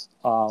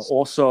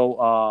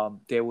 Also,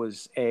 there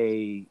was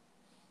a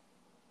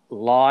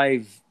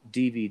live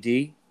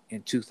DVD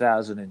in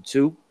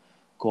 2002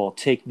 called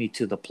Take Me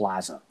to the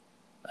Plaza.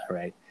 All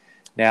right.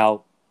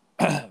 Now,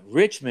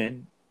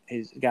 Richman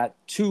has got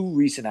two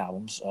recent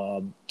albums,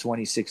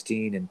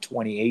 2016 and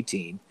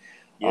 2018.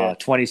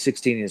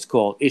 2016 is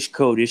called Ish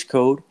Code,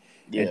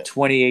 and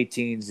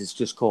 2018 is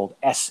just called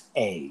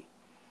S.A.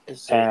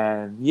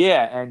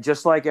 And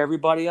just like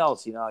everybody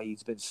else,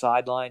 he's been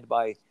sidelined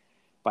by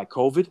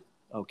COVID,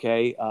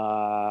 Okay.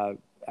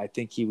 I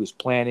think he was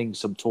planning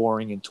some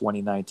touring in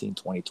 2019,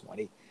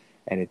 2020,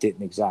 and it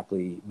didn't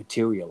exactly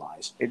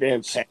materialize. It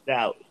didn't pan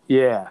out.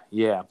 Yeah.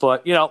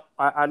 But,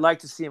 I'd like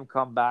to see him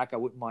come back. I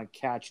wouldn't mind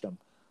catching him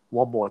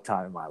one more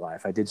time in my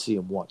life. I did see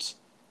him once.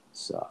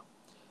 So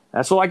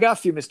that's all I got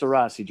for you, Mr.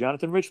 Rossi.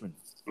 Jonathan Richman.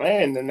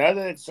 Man,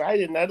 another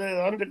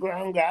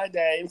underground guy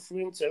that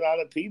influenced a lot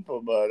of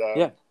people. But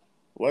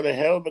what a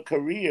hell of a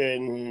career,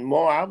 and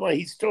more album.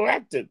 He's still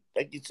active.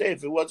 Like you say,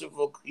 if it wasn't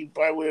for, he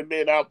probably would have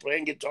been out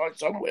playing guitar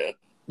somewhere.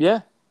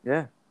 Yeah.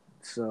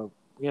 So,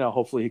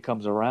 hopefully he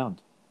comes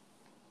around.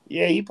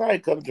 Yeah, he probably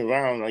comes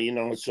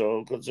around,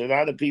 so because a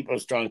lot of people are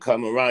starting to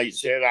come around. You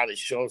see a lot of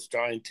shows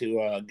starting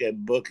to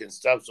get booked and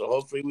stuff. So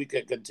hopefully we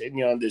can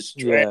continue on this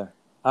trend. Yeah.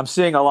 I'm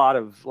seeing a lot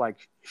of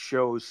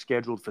shows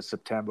scheduled for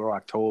September,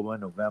 October,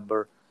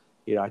 November.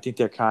 I think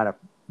they're kind of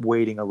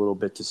waiting a little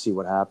bit to see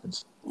what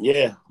happens.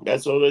 Yeah,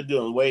 that's all they're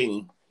doing,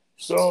 waiting.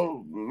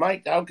 So,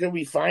 Mike, how can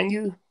we find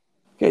you?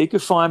 Okay, you can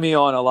find me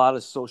on a lot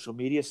of social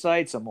media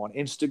sites. I'm on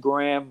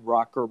Instagram,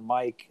 Rocker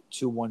Mike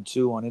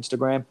 212 on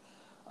Instagram.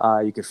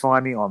 You can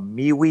find me on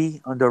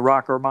MeWe under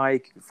Rocker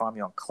Mike. You can find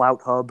me on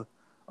Clout Hub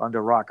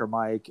under Rocker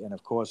Mike, and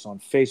of course on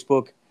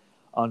Facebook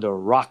under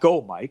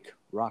Rocco Mike,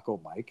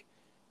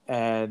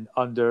 and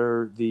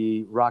under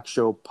the Rock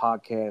Show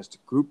Podcast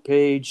group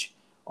page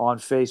on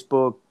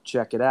Facebook.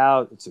 Check it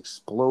out. It's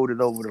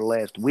exploded over the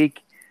last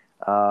week.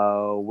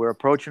 We're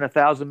approaching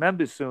 1,000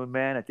 members soon,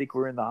 man. I think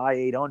we're in the high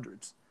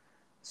 800s.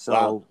 So,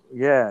 wow.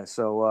 Yeah.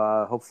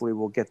 So hopefully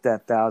we'll get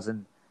that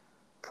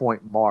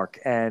 1,000-point mark.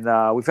 And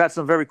we've had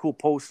some very cool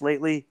posts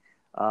lately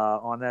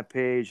on that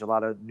page. A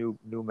lot of new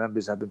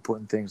members have been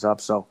putting things up.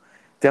 So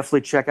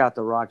definitely check out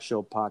the Rock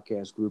Show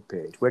Podcast group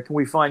page. Where can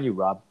we find you,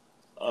 Rob?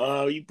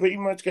 You pretty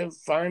much can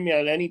find me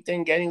on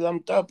anything Getting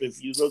Lumped Up.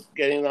 If you look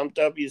Getting Lumped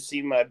Up, you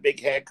see my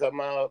big head come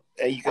out.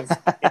 And you can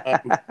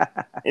find me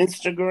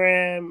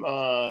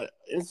on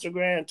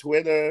Instagram,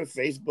 Twitter,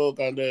 Facebook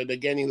under the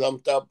Getting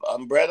Lumped Up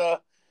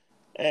umbrella.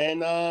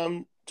 And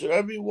to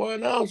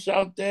everyone else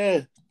out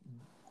there,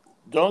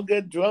 don't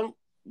get drunk.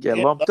 Get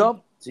lumped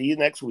up. See you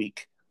next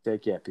week.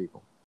 Take care,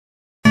 people.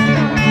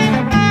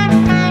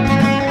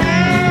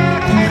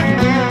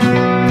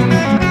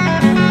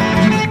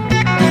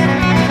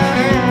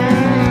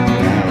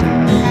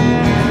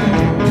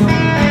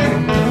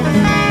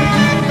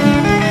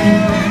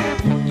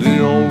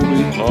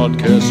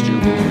 Podcast you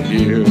will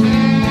hear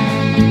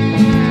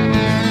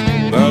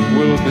that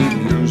will be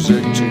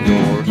music to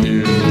your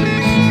ears.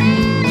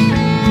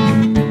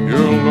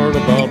 You'll learn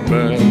about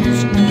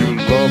bands you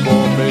love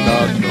or may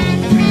not know,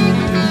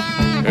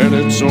 and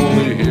it's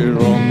only here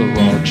on The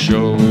Rock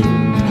Show.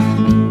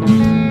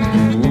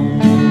 Ooh,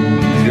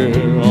 yeah,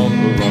 on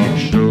The Rock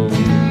Show.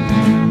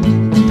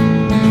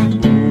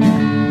 Ooh,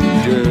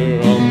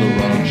 yeah, on The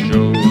Rock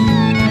Show.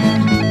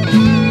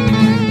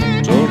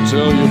 So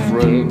tell your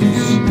friends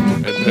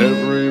and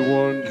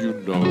everyone you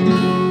know.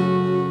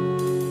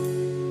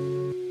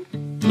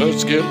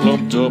 Let's get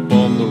lumped up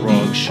on The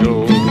Rock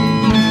Show.